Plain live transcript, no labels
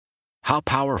How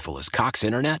powerful is Cox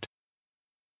Internet?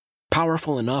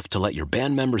 Powerful enough to let your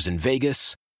band members in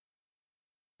Vegas,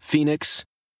 Phoenix,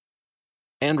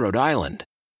 and Rhode Island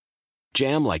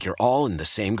jam like you're all in the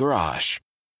same garage.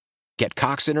 Get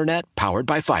Cox Internet powered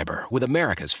by fiber with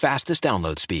America's fastest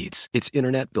download speeds. It's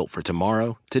internet built for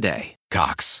tomorrow, today.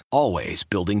 Cox, always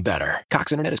building better.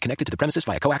 Cox Internet is connected to the premises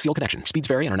via coaxial connection. Speeds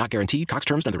vary and are not guaranteed. Cox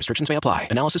terms and other restrictions may apply.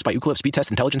 Analysis by Ookla Speed Test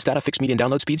Intelligence Data. Fixed median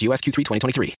download speeds. US Q3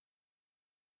 2023.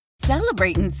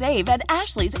 Celebrate and save at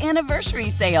Ashley's Anniversary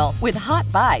Sale. With Hot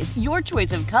Buys, your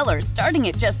choice of colors starting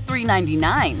at just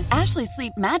 $3.99. Ashley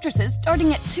Sleep mattresses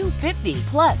starting at $2.50.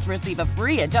 Plus, receive a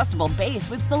free adjustable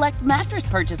base with select mattress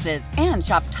purchases. And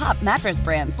shop top mattress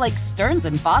brands like Stearns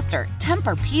 & Foster,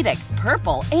 Tempur-Pedic,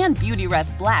 Purple, and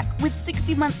Beautyrest Black with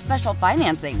 60-month special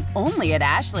financing. Only at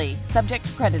Ashley. Subject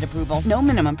to credit approval. No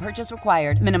minimum purchase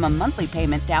required. Minimum monthly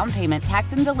payment, down payment,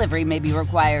 tax, and delivery may be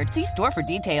required. See store for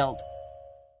details.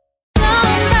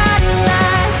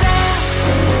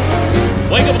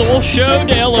 Wake Up with the Wolf Show,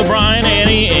 Dale O'Brien,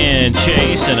 Annie, and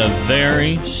Chase, and a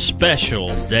very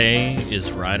special day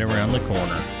is right around the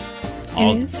corner.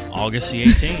 It is? August the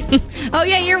 18th. Oh,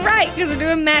 yeah, you're right, because we're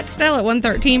doing Matt Stell at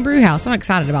 113 Brewhouse. I'm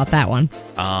excited about that one.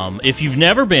 If you've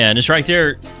never been, it's right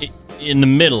there in the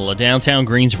middle of downtown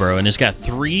Greensboro, and it's got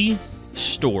 3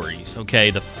 stories,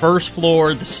 okay? The first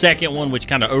floor, the second one, which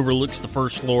kind of overlooks the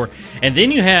first floor, and then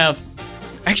you have...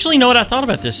 Actually, you know what? I thought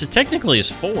about this. It technically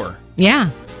is 4. Yeah,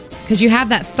 because you have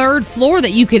that third floor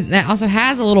that also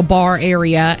has a little bar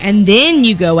area, and then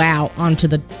you go out onto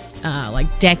the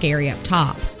deck area up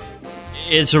top.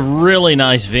 It's a really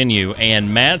nice venue,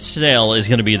 and Matt Stell is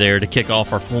going to be there to kick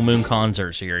off our Full Moon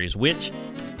Concert Series, which,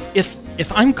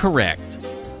 if I'm correct,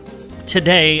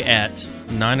 today at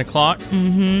 9 o'clock,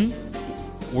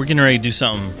 we're getting ready to do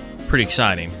something pretty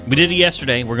exciting. We did it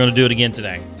yesterday. We're going to do it again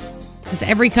today. It's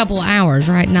every couple of hours,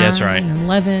 right? 9, that's right.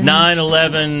 11. 9,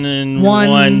 11, and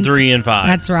 1, 3, and 5.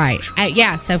 That's right.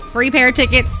 Yeah, so free pair of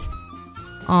tickets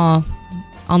on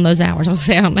those hours. I was going to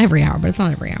say on every hour, but it's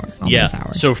not every hour. It's on those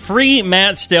hours. So free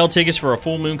Matt Stell tickets for a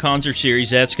Full Moon Concert Series.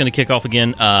 That's going to kick off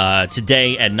again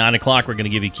today at 9 o'clock. We're going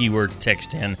to give you a keyword to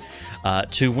text in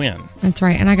to win. That's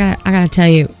right. And I gotta tell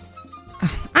you,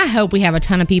 I hope we have a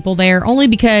ton of people there, only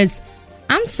because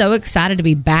I'm so excited to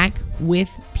be back with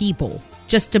people.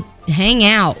 Just to hang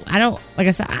out. Like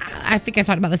I said, I think I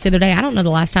talked about this the other day. I don't know the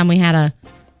last time we had a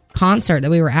concert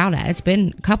that we were out at. It's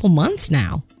been a couple months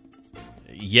now.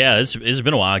 Yeah, it's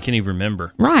been a while. I can't even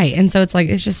remember. Right. And so it's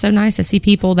just so nice to see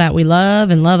people that we love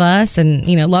and love us and,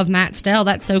 love Matt Stell.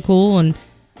 That's so cool. And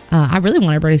I really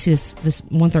want everybody to see this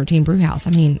 113 Brewhouse. I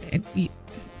mean,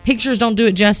 pictures don't do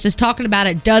it justice. Talking about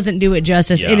it doesn't do it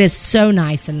justice. Yeah. It is so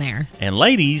nice in there. And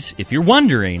ladies, if you're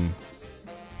wondering...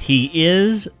 He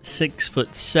is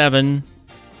 6'7"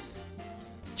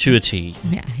 to a T.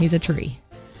 Yeah, he's a tree.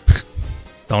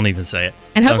 Don't even say it.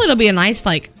 And hopefully it'll be a nice,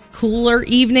 cooler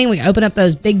evening. We open up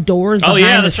those big doors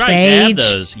behind the stage. Right.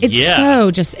 They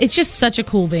have those. It's just such a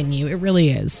cool venue. It really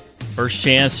is. First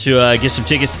chance to get some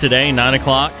tickets today, 9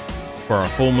 o'clock, for our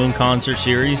Full Moon Concert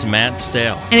Series, Matt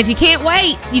Stell. And if you can't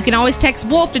wait, you can always text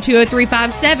Wolf to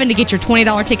 20357 to get your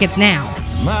 $20 tickets now.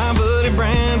 My buddy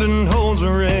Brandon holds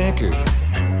a record.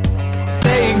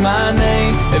 Take my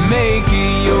name and make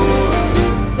it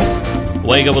yours.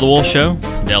 Wake Up with the Wolf Show,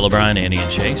 Dale O'Brien, Annie,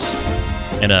 and Chase.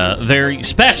 And a very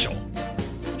special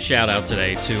shout out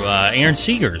today to Aaron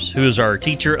Seegers, who is our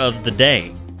teacher of the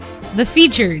day. The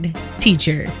featured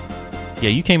teacher. Yeah,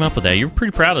 you came up with that. You're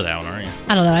pretty proud of that one, aren't you?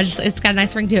 I don't know. It's got a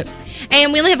nice ring to it.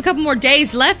 And we only have a couple more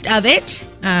days left of it.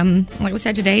 Like we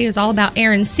said, today is all about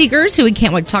Aaron Seegers, who we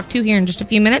can't wait to talk to here in just a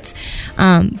few minutes.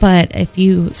 But if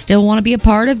you still want to be a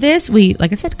part of this,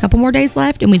 like I said, a couple more days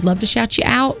left, and we'd love to shout you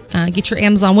out. Get your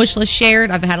Amazon wish list shared.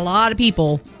 I've had a lot of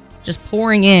people just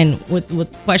pouring in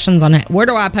with questions on it. Where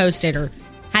do I post it? Or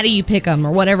how do you pick them?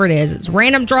 Or whatever it is. It's a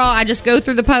random draw. I just go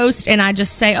through the post, and I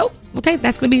just say, oh, okay,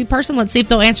 that's going to be the person. Let's see if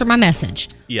they'll answer my message.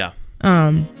 Yeah.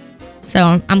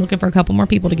 So I'm looking for a couple more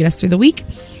people to get us through the week.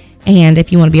 And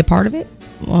if you want to be a part of it,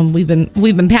 we've been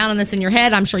pounding this in your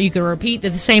head. I'm sure you could repeat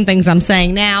the same things I'm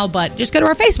saying now, but just go to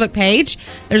our Facebook page.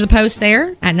 There's a post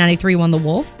there at 93.1 The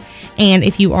Wolf. And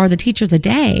if you are the teacher of the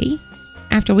day,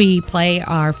 after we play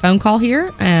our phone call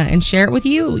here and share it with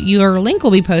you, your link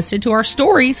will be posted to our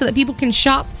story so that people can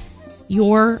shop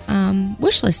your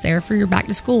wish list there for your back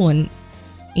to school. And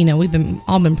we've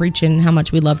all been preaching how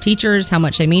much we love teachers, how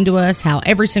much they mean to us, how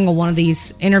every single one of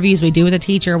these interviews we do with a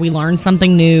teacher, we learn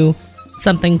something new,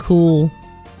 something cool,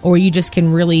 or you just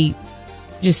can really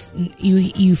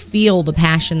you feel the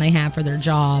passion they have for their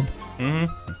job.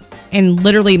 Mm-hmm. And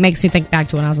literally it makes me think back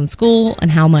to when I was in school and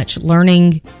how much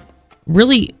learning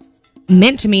really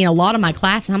meant to me in a lot of my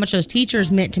class, and how much those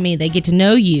teachers meant to me. They get to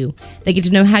know you. They get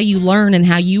to know how you learn and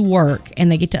how you work,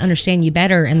 and they get to understand you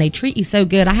better, and they treat you so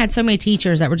good. I had so many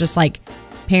teachers that were just like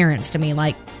parents to me,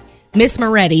 like Miss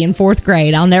Moretti in 4th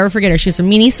grade. I'll never forget her. She was from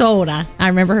Minnesota. I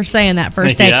remember her saying that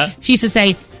first day. Yeah. She used to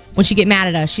say, when she'd get mad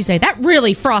at us, she'd say, "That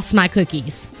really frosts my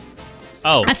cookies."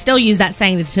 Oh. I still use that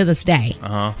saying to this day.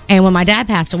 Uh-huh. And when my dad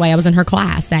passed away, I was in her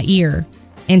class that year,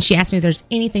 and she asked me if there's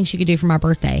anything she could do for my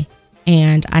birthday.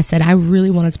 And I said, I really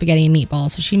wanted spaghetti and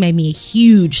meatballs. So she made me a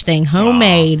huge thing,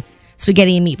 homemade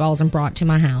spaghetti and meatballs, and brought it to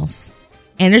my house.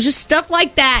 And there's just stuff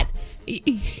like that.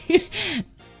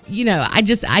 You know,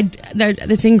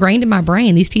 that's ingrained in my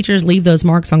brain. These teachers leave those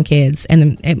marks on kids,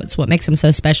 and it's what makes them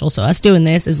so special. So us doing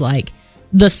this is like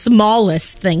the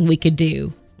smallest thing we could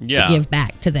do to give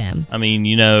back to them. I mean,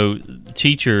 you know,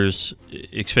 teachers,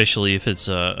 especially if it's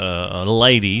a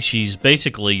lady, she's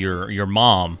basically your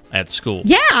mom at school.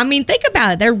 Yeah, I mean, think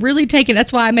about it. They're really taking.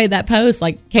 That's why I made that post.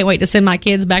 Like, can't wait to send my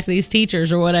kids back to these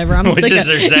teachers or whatever. I'm Which is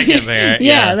their second parent.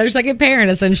 Yeah, their second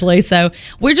parent essentially. So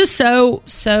we're just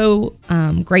so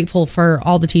grateful for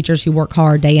all the teachers who work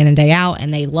hard day in and day out,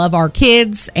 and they love our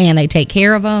kids, and they take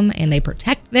care of them, and they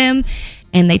protect them,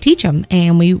 and they teach them,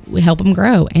 and we help them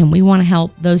grow, and we want to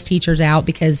help those teachers out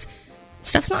because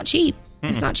stuff's not cheap.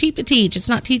 It's not cheap to teach. It's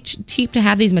not cheap to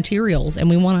have these materials, and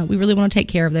we really want to take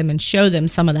care of them and show them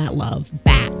some of that love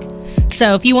back.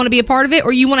 So if you want to be a part of it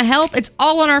or you want to help, it's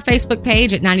all on our Facebook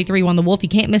page at 93.1 The Wolf. You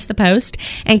can't miss the post.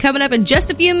 And coming up in just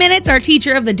a few minutes, our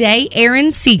teacher of the day, Aaron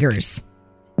Seegers.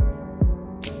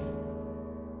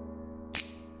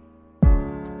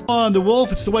 On The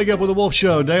Wolf, it's the Wake Up with the Wolf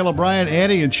show. Dale O'Brien,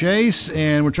 Annie, and Chase,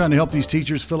 and we're trying to help these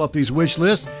teachers fill up these wish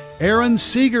lists. Aaron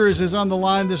Seegers is on the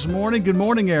line this morning. Good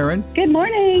morning, Aaron. Good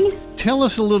morning. Tell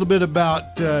us a little bit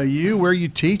about you, where you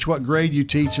teach, what grade you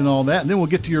teach, and all that, and then we'll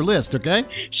get to your list, okay?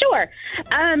 Sure.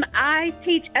 I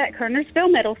teach at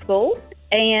Kernersville Middle School,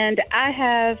 and I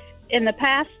have in the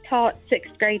past taught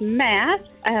 6th grade math.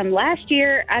 Last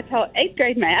year, I taught 8th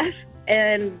grade math.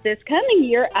 And this coming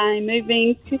year, I'm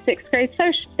moving to 6th grade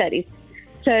social studies.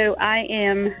 So I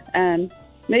am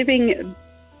moving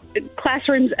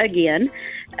classrooms again,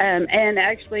 and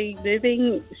actually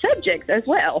moving subjects as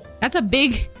well. That's a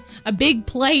big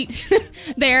plate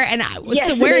there, and Yes,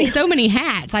 so wearing so many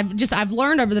hats. I've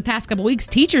learned over the past couple weeks,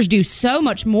 teachers do so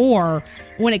much more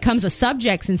when it comes to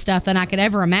subjects and stuff than I could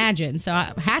ever imagine. So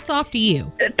hats off to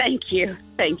you. Thank you.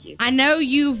 I know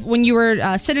when you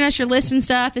were sending us your list and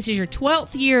stuff, this is your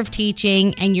 12th year of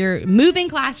teaching, and you're moving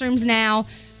classrooms now.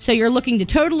 So you're looking to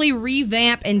totally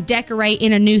revamp and decorate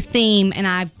in a new theme. And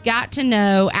I've got to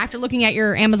know, after looking at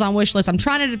your Amazon wish list, I'm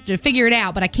trying to figure it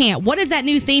out, but I can't. What is that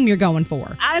new theme you're going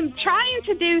for? I'm trying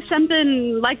to do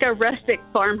something like a rustic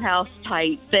farmhouse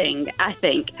type thing, I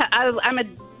think. I'm a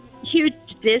huge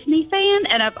Disney fan,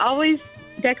 and I've always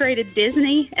decorated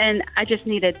Disney, and I just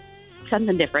needed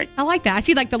something different. I like that. I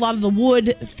see like a lot of the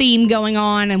wood theme going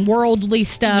on and worldly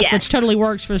stuff, Yes. which totally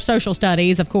works for social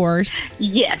studies, of course.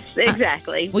 Yes,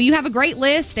 exactly. Well, you have a great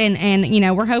list, and you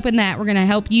know, we're hoping that we're going to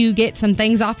help you get some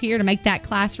things off here to make that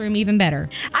classroom even better.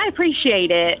 I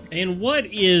appreciate it. And what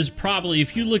is probably,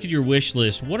 if you look at your wish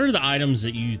list, what are the items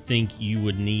that you think you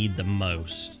would need the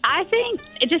most? I think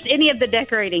just any of the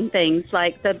decorating things,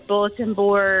 like the bulletin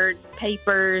board,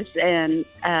 papers, and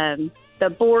the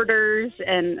borders,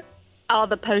 and all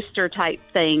the poster type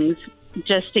things,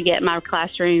 just to get my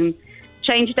classroom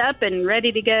changed up and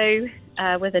ready to go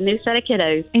with a new set of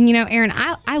kiddos. And you know, Aaron,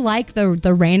 I like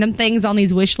the random things on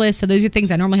these wish lists. So those are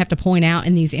things I normally have to point out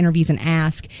in these interviews and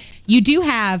ask. You do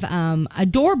have a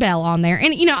doorbell on there,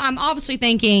 and you know, I'm obviously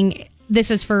thinking this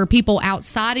is for people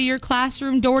outside of your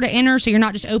classroom door to enter, so you're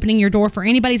not just opening your door for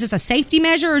anybody. Is this a safety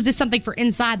measure, or is this something for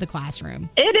inside the classroom?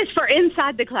 It is for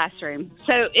inside the classroom.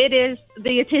 So it is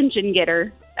the attention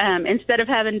getter. Instead of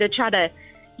having to try to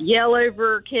yell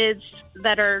over kids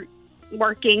that are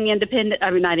working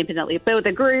not independently, but with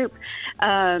a group,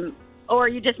 or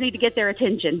you just need to get their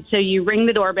attention. So you ring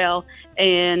the doorbell,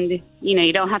 and you know,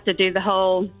 you don't have to do the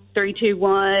whole 3, 2,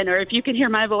 1, or if you can hear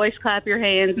my voice, clap your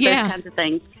hands, those kinds of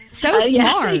things. So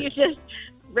smart. You just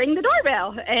ring the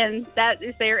doorbell, and that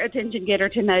is their attention getter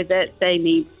to know that they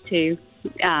need to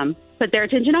put their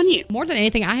attention on you. More than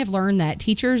anything, I have learned that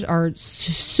teachers are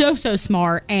so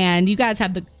smart, and you guys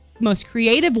have the most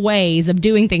creative ways of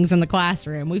doing things in the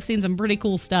classroom. We've seen some pretty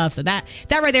cool stuff. So that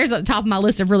right there is at the top of my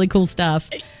list of really cool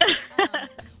stuff.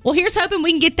 Well, here's hoping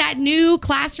we can get that new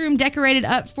classroom decorated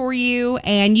up for you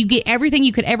and you get everything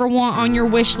you could ever want on your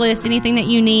wish list, anything that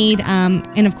you need.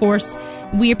 And of course,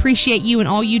 we appreciate you and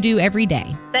all you do every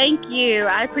day. Thank you.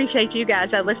 I appreciate you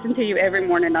guys. I listen to you every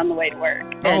morning on the way to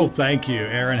work. Oh, thank you,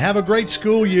 Erin. Have a great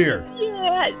school year.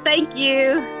 Yeah, thank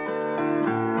you.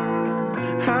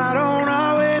 I don't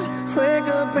always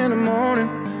wake up in the morning.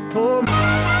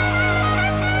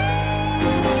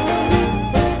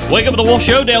 Wake up with the Wolf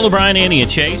Show. Dale O'Brien, Annie,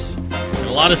 and Chase. A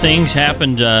lot of things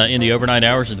happened in the overnight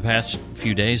hours of the past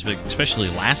few days, but especially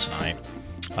last night.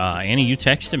 Annie, you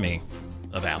texted me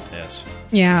about this.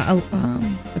 Yeah,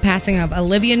 the passing of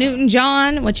Olivia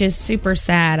Newton-John, which is super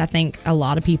sad. I think a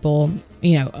lot of people,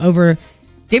 over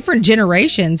different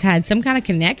generations had some kind of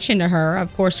connection to her.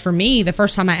 Of course, for me, the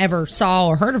first time I ever saw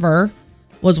or heard of her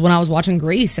was when I was watching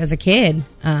Grease as a kid.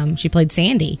 She played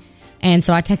Sandy. And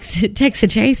so I texted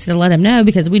Chase to let him know,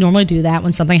 because we normally do that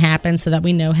when something happens so that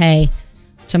we know, hey,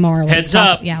 tomorrow. Heads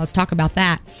up. Yeah, let's talk about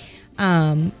that.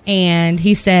 And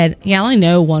he said, yeah, I only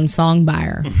know one song by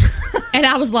her. And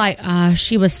I was like,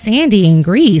 she was Sandy in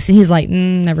Grease. And he's like,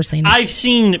 never seen it. I've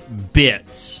seen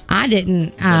bits. I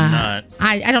didn't. Not.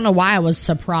 I don't know why I was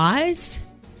surprised.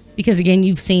 Because, again,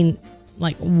 you've seen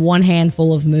like one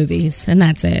handful of movies, and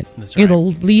that's it. That's You're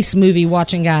right. the least movie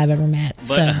watching guy I've ever met.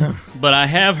 But I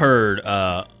have heard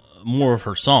more of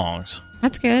her songs.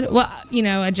 That's good. Well,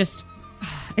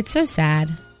 it's so sad.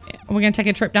 We're going to take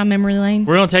a trip down memory lane.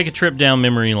 We're going to take a trip down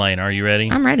memory lane. Are you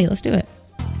ready? I'm ready. Let's do it.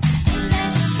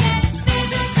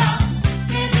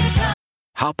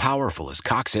 How powerful is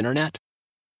Cox Internet?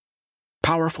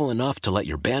 Powerful enough to let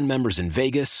your band members in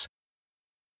Vegas,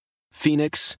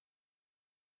 Phoenix,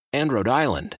 and Rhode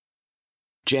Island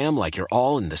jam like you're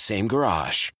all in the same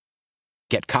garage.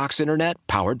 Get Cox Internet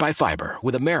powered by fiber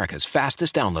with America's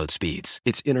fastest download speeds.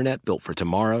 It's internet built for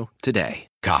tomorrow, today.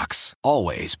 Cox,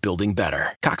 always building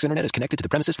better. Cox Internet is connected to the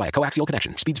premises via coaxial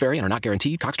connection. Speeds vary and are not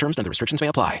guaranteed. Cox terms and other restrictions may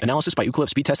apply. Analysis by Ookla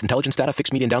Speed Test Intelligence Data.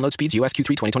 Fixed median download speeds. US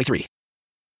Q3 2023.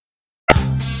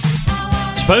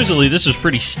 Supposedly, this was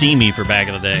pretty steamy for back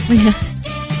in the day.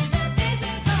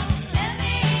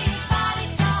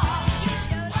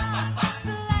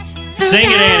 Sing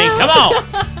it, Annie. Come on.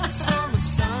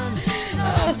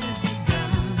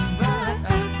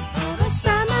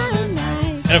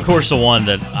 And, of course, the one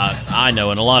that I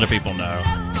know and a lot of people know.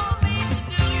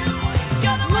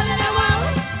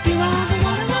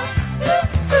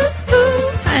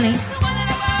 Honey.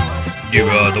 You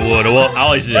are the one. I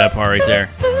always do that part right there.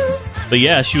 But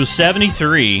yeah, she was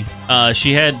 73.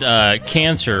 She had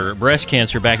cancer, breast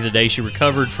cancer back in the day. She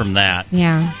recovered from that.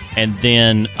 Yeah. And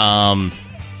then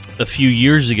a few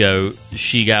years ago,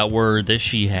 she got word that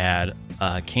she had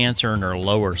cancer in her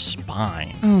lower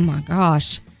spine. Oh, my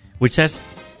gosh. Which that's...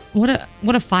 What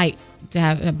a fight to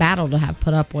have, a battle to have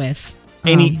put up with.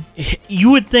 And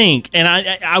you would think, and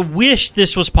I wish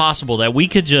this was possible, that we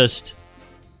could just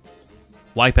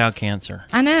wipe out cancer.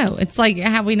 I know. It's like,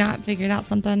 have we not figured out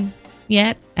something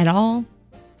yet at all?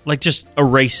 Like, just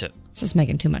erase it. It's just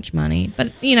making too much money.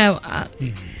 But,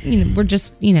 we're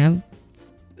just,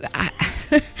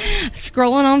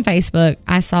 scrolling on Facebook,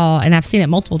 I saw, and I've seen it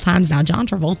multiple times now, John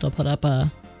Travolta put up an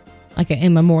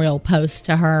in memorial post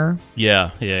to her.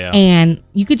 Yeah. And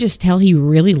you could just tell he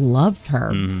really loved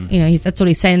her. Mm-hmm. That's what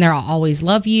he's saying there. I'll always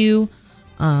love you.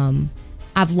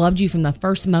 I've loved you from the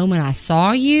first moment I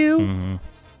saw you,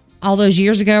 all those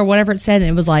years ago, or whatever it said.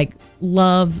 And it was like,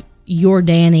 love your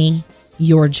Danny,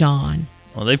 your John.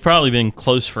 Well, they've probably been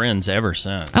close friends ever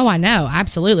since. Oh, I know.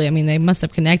 Absolutely. I mean, they must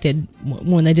have connected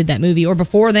when they did that movie or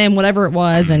before then, whatever it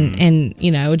was. And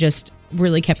just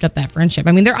really kept up that friendship.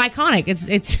 I mean, they're iconic. It's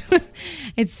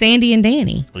it's Sandy and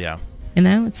Danny. Yeah.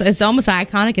 It's almost as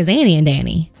iconic as Annie and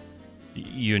Danny.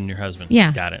 You and your husband.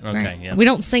 Yeah. Got it. Okay. Right. Yeah. We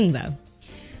don't sing, though.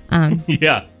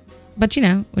 Yeah. But,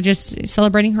 we're just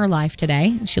celebrating her life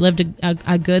today. She lived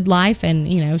a good life,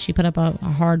 and, she put up a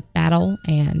hard battle,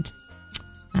 and,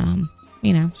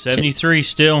 73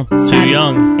 still. Too sad.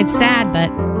 young. It's sad, but...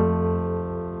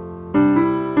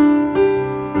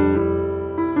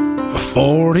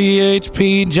 40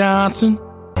 HP Johnson.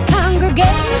 Congregate,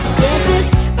 this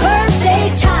is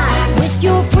birthday time with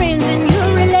your friends and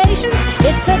your relations.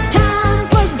 It's a time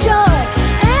for joy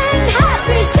and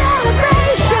happy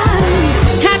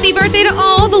celebrations. Happy birthday to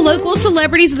all the local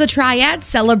celebrities of the Triad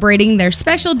celebrating their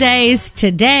special days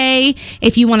today.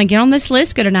 If you want to get on this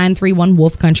list, go to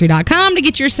 931wolfcountry.com to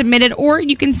get yours submitted, or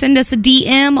you can send us a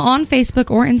DM on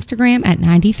Facebook or Instagram at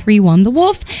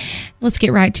 931thewolf. Let's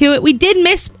get right to it. We did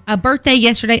miss a birthday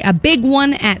yesterday, a big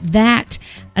one at that.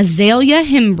 Azalea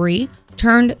Hembry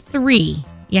turned 3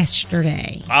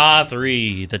 yesterday.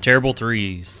 3. The terrible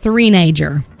threes.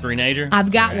 Three-nager. Three-nager?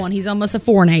 I've got one. He's almost a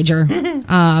four-nager.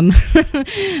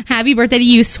 Happy birthday to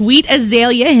you, sweet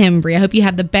Azalea Hembry. I hope you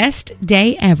have the best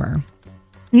day ever.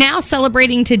 Now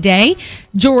celebrating today,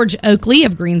 George Oakley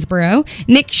of Greensboro,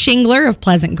 Nick Shingler of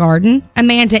Pleasant Garden,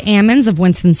 Amanda Ammons of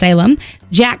Winston-Salem,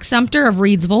 Jack Sumter of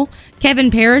Reedsville, Kevin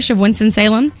Parrish of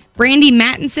Winston-Salem, Brandy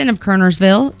Mattinson of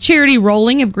Kernersville, Charity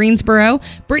Rolling of Greensboro,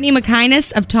 Brittany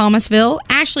McInnes of Thomasville,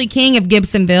 Ashley King of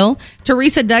Gibsonville,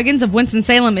 Teresa Duggins of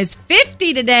Winston-Salem is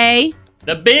 50 today.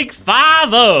 The big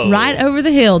 5-0. Right over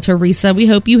the hill, Teresa. We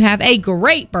hope you have a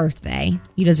great birthday.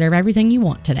 You deserve everything you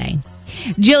want today.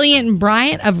 Jillian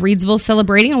Bryant of Reedsville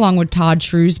celebrating along with Todd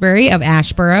Shrewsbury of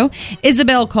Ashboro,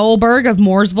 Isabel Kohlberg of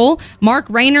Mooresville, Mark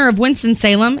Rayner of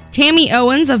Winston-Salem, Tammy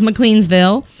Owens of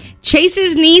McLeansville,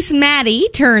 Chase's niece Maddie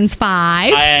turns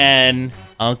 5. And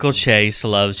Uncle Chase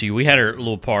loves you. We had our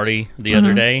little party the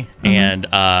other day, and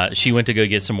she went to go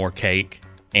get some more cake.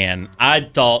 And I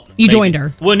thought... You joined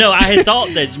her. Well, no, I had thought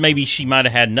that maybe she might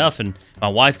have had enough. And my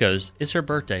wife goes, it's her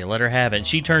birthday. Let her have it. And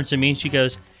she turns to me and she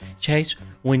goes, Chase,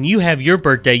 when you have your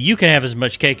birthday, you can have as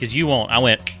much cake as you want. I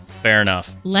went, fair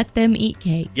enough. Let them eat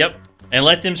cake. Yep. And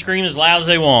let them scream as loud as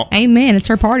they want. Amen. It's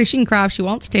her party. She can cry if she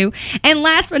wants to. And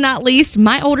last but not least,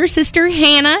 my older sister,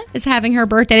 Hannah, is having her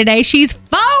birthday today. She's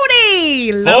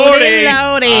 40!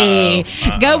 Lordy.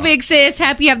 Go, big sis.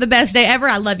 Happy you have the best day ever.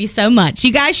 I love you so much.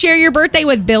 You guys share your birthday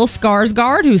with Bill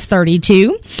Skarsgård, who's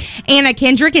 32. Anna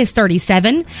Kendrick is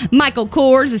 37. Michael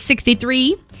Kors is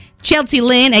 63. Chelsea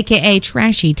Lynn, a.k.a.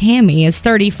 Trashy Tammy, is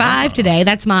 35 today.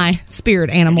 That's my spirit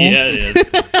animal. Yeah, it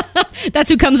is. That's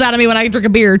who comes out of me when I drink a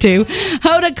beer or two.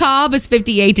 Hoda Cobb is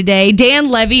 58 today. Dan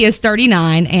Levy is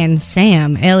 39. And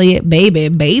Sam Elliott, baby,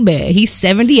 he's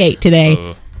 78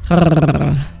 today.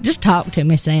 Just talk to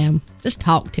me, Sam. Just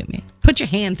talk to me. Put your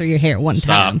hand through your hair one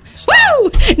time. Woo!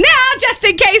 Now, just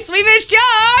in case we missed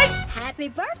yours. Happy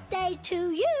birthday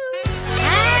to you.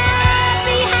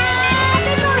 Happy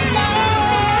birthday.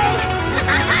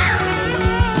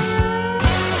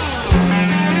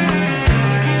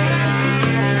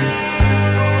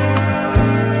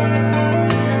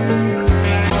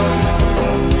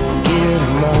 Get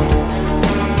 'em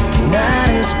up.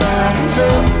 Tonight is bottoms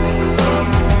up.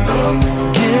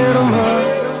 Get 'em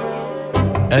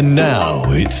up. And now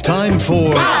it's time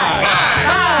for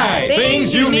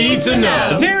Things you need to A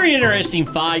know. very interesting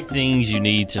 5 things you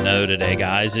need to know today,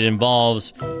 guys. It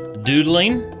involves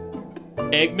doodling,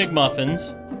 Egg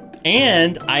McMuffins,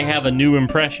 and I have a new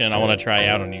impression I want to try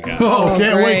out on you guys. Oh,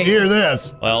 can't great. wait to hear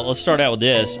this. Well, let's start out with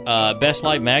this. Best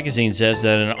Life magazine says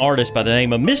that an artist by the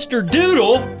name of Mr.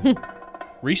 Doodle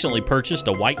recently purchased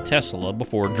a white Tesla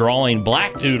before drawing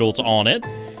black doodles on it.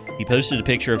 He posted a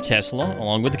picture of Tesla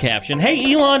along with the caption,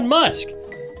 "Hey, Elon Musk,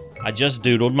 I just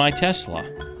doodled my Tesla."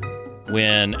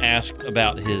 When asked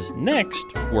about his next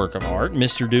work of art,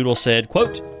 Mr. Doodle said,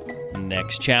 quote,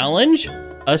 "Next challenge,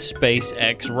 a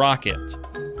SpaceX rocket."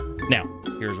 Now,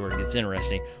 here's where it gets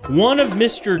interesting. One of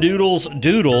Mr. Doodle's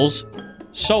doodles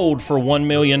sold for $1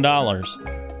 million. Wow.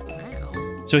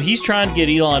 So he's trying to get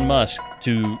Elon Musk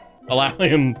to allow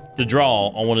him to draw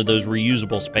on one of those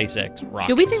reusable SpaceX rockets.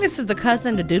 Do we think this is the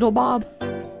cousin to Doodle Bob?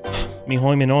 Me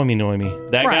hoimy noimy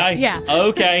noimy. That Right, guy? yeah.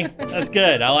 Okay, that's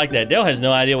good. I like that. Dale has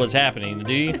no idea what's happening,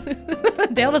 do you?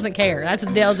 Dale doesn't care. That's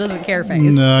Dale doesn't care face.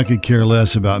 No, I could care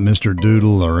less about Mr.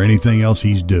 Doodle or anything else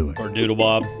he's doing. Or Doodle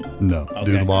Bob? No, Okay.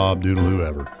 Doodle Bob, Doodle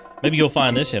whoever. Maybe you'll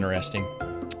find this interesting.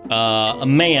 A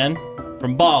man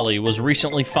from Bali was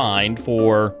recently fined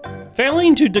for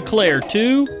failing to declare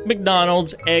 2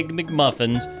 McDonald's Egg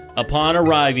McMuffins upon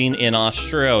arriving in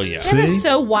Australia. That is See?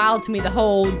 so wild to me, the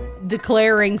whole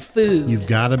declaring food. You've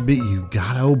got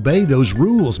to obey those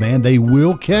rules, man. They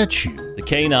will catch you. The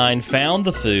canine found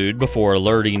the food before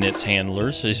alerting its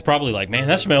handlers. He's probably like, man,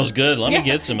 that smells good. Let me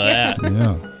get some of that.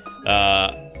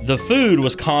 Yeah. The food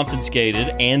was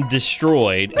confiscated and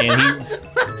destroyed, and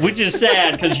which is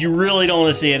sad because you really don't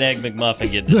want to see an Egg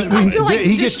McMuffin get destroyed. I feel like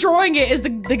He gets- destroying it is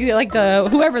the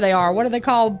whoever they are. What are they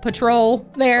called? Patrol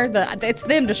there. It's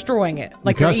them destroying it.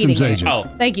 Like The they're eating customs it. agents.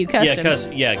 Oh, Thank you, customs.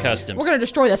 customs. We're gonna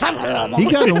destroy this. He got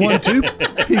the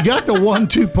 1-2. He got the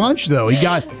 1-2 punch though. He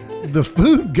got the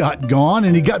food got gone,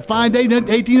 and he got fined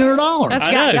 $1,800. That's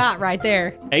I know. got right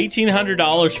there.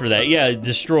 $1,800 for that. Yeah,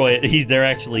 destroy it. They're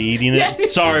actually eating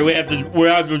it. Sorry, we have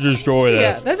to destroy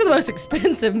Yeah, that. those are the most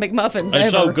expensive McMuffins It's ever.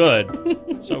 so good,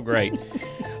 so great.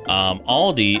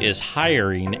 Aldi is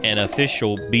hiring an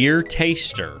official beer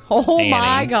taster. Oh my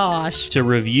Annie, gosh. to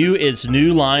review its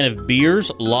new line of beers,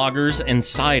 lagers, and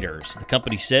ciders. The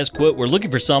company says, quote, "We're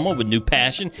looking for someone with new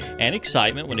passion and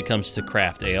excitement when it comes to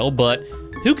craft ale, but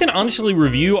who can honestly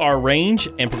review our range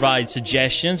and provide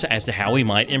suggestions as to how we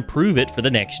might improve it for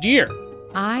the next year.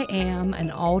 I am an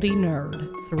Aldi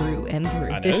nerd through and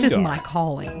through. I know This is you are. my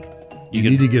calling. You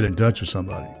need to get in touch with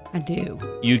somebody. I do.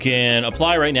 You can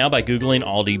apply right now by Googling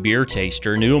Aldi Beer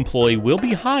Taster. New employee will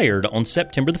be hired on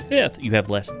September the 5th. You have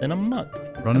less than a month.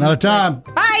 Running out of time.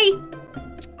 Bye.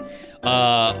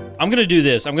 I'm going to do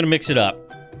this. I'm going to mix it up.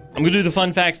 I'm going to do the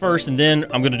fun fact first, and then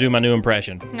I'm going to do my new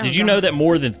impression. Did you know that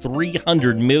more than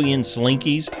 300 million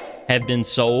Slinkies have been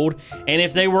sold? And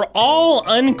if they were all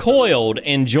uncoiled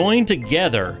and joined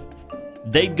together,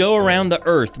 they'd go around the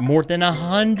Earth more than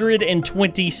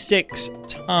 126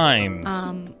 times.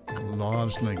 A lot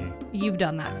of Slinky. You've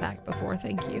done that fact before.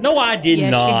 Thank you. No, I did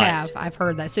yes, not. Yes, you have. I've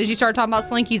heard that. As soon as you started talking about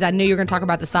Slinkies, I knew you were going to talk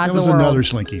about the size That of was the world. another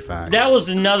Slinky fact. That was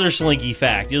another Slinky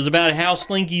fact. It was about how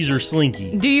Slinkies are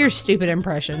slinky. Do your stupid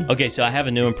impression. Okay, so I have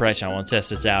a new impression. I want to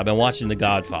test this out. I've been watching The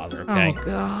Godfather, okay? Oh,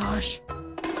 gosh.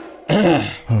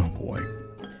 Oh, boy.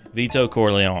 Vito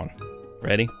Corleone.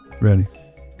 Ready? Ready.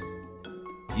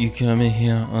 You come in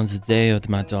here on the day of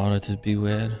my daughter to be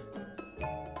wed.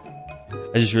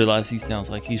 I just realized he sounds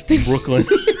like he's from Brooklyn.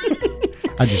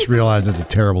 I just realized that's a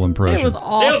terrible impression. It was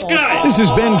awful. It was good. This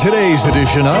has been today's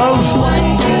edition of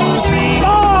 1, 2, 3, 4.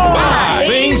 5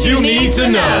 things you need to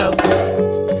know.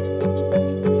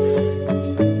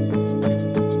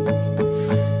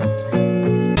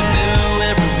 Knew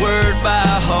every word by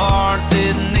heart,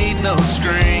 didn't need no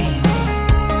screen.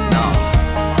 No,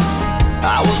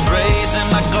 I was raising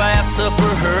my glass up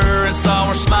for her and saw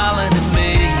her smiling at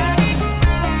me.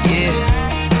 Yeah,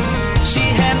 she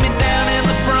had me down in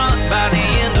the front by the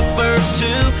end of verse 2,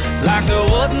 like there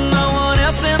wasn't no one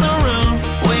else in the room.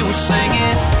 We were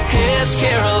singing Heads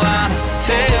Carolina,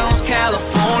 Tails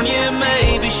California.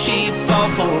 Maybe she'd fall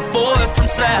for a boy from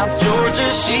South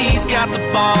Georgia. She's got the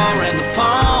bar in the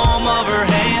palm of her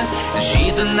hand, and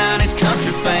she's a 90s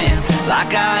country fan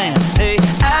like I am. Hey,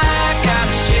 I got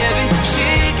a Chevy, she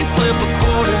can flip a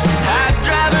quarter. I'd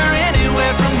drive her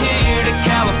anywhere from here to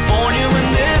California. When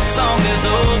this song is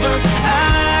over,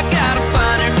 I gotta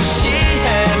find her 'cause she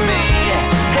had me at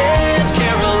Heads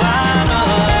Carolina.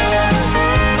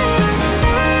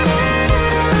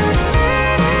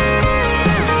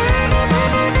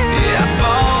 Yeah, I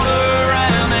bought her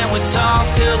around and we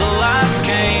talked till the lights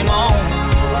came on.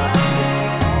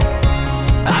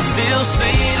 I still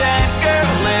see that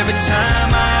girl every time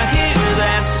I hear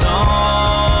that song.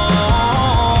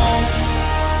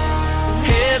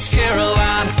 Heads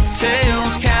Carolina,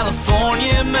 Tails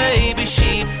California. Maybe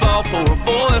she'd fall for a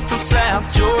boy from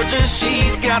South Georgia.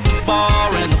 She's got the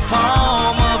bar in the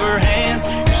palm of her hand,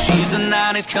 and she's a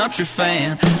 90s country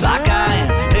fan like I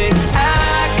am. Hey,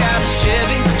 I got a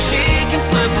Chevy, she can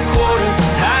flip a quarter.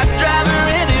 I'd drive her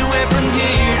anywhere from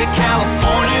here to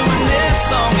California. When this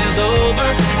song is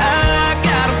over, I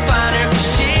gotta find her 'cause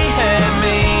she had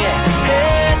me at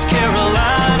Heads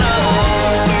Carolina.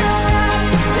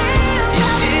 Yeah,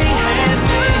 she had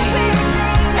me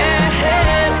at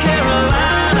Heads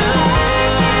Carolina.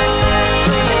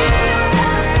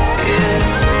 Yeah.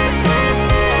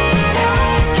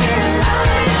 Heads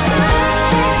Carolina.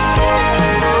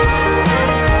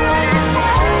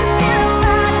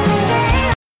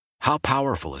 How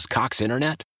powerful is Cox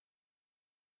Internet?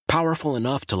 Powerful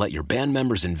enough to let your band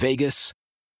members in Vegas,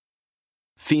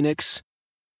 Phoenix,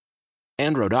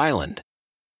 and Rhode Island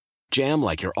jam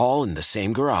like you're all in the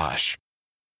same garage.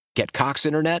 Get Cox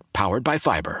Internet powered by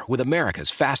fiber with America's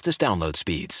fastest download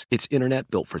speeds. It's internet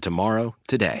built for tomorrow,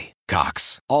 today.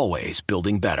 Cox, always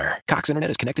building better. Cox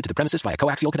Internet is connected to the premises via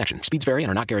coaxial connection. Speeds vary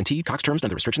and are not guaranteed. Cox terms and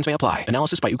other restrictions may apply.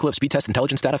 Analysis by Ookla Speed Test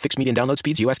Intelligence Data. Fixed median download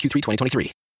speeds. US Q3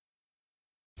 2023.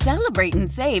 Celebrate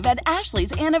and save at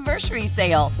Ashley's Anniversary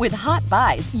Sale. With Hot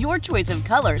Buys, your choice of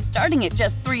colors starting at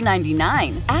just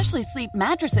 $3.99. Ashley Sleep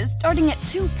mattresses starting at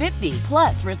 $2.50.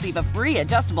 Plus, receive a free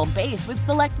adjustable base with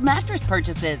select mattress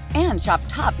purchases. And shop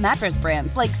top mattress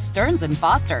brands like Stearns &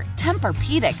 Foster,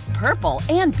 Tempur-Pedic, Purple,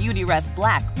 and Beautyrest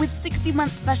Black with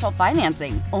 60-month special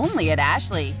financing. Only at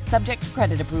Ashley. Subject to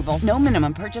credit approval. No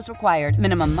minimum purchase required.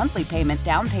 Minimum monthly payment,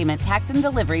 down payment, tax, and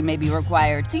delivery may be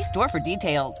required. See store for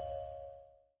details.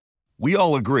 We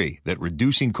all agree that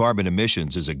reducing carbon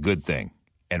emissions is a good thing.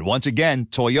 And once again,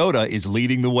 Toyota is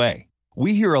leading the way.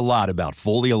 We hear a lot about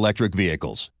fully electric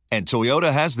vehicles, and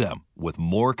Toyota has them, with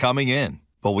more coming in.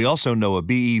 But we also know a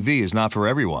BEV is not for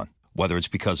everyone, whether it's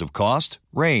because of cost,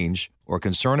 range, or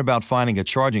concern about finding a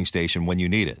charging station when you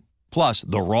need it. Plus,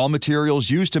 the raw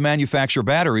materials used to manufacture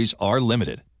batteries are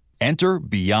limited. Enter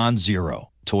Beyond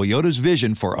Zero, Toyota's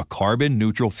vision for a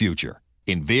carbon-neutral future.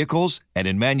 In vehicles and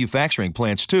in manufacturing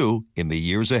plants, too, in the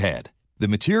years ahead. The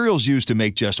materials used to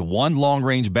make just one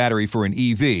long-range battery for an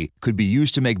EV could be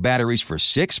used to make batteries for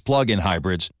 6 plug-in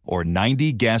hybrids or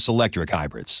 90 gas-electric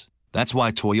hybrids. That's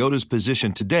why Toyota's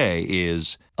position today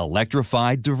is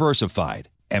electrified, diversified,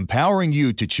 empowering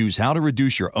you to choose how to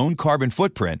reduce your own carbon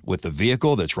footprint with the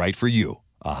vehicle that's right for you,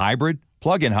 a hybrid,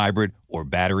 plug-in hybrid, or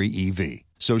battery EV.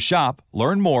 So shop,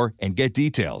 learn more, and get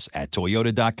details at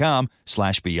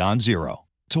toyota.com/beyond zero.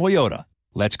 Toyota,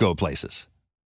 let's go places.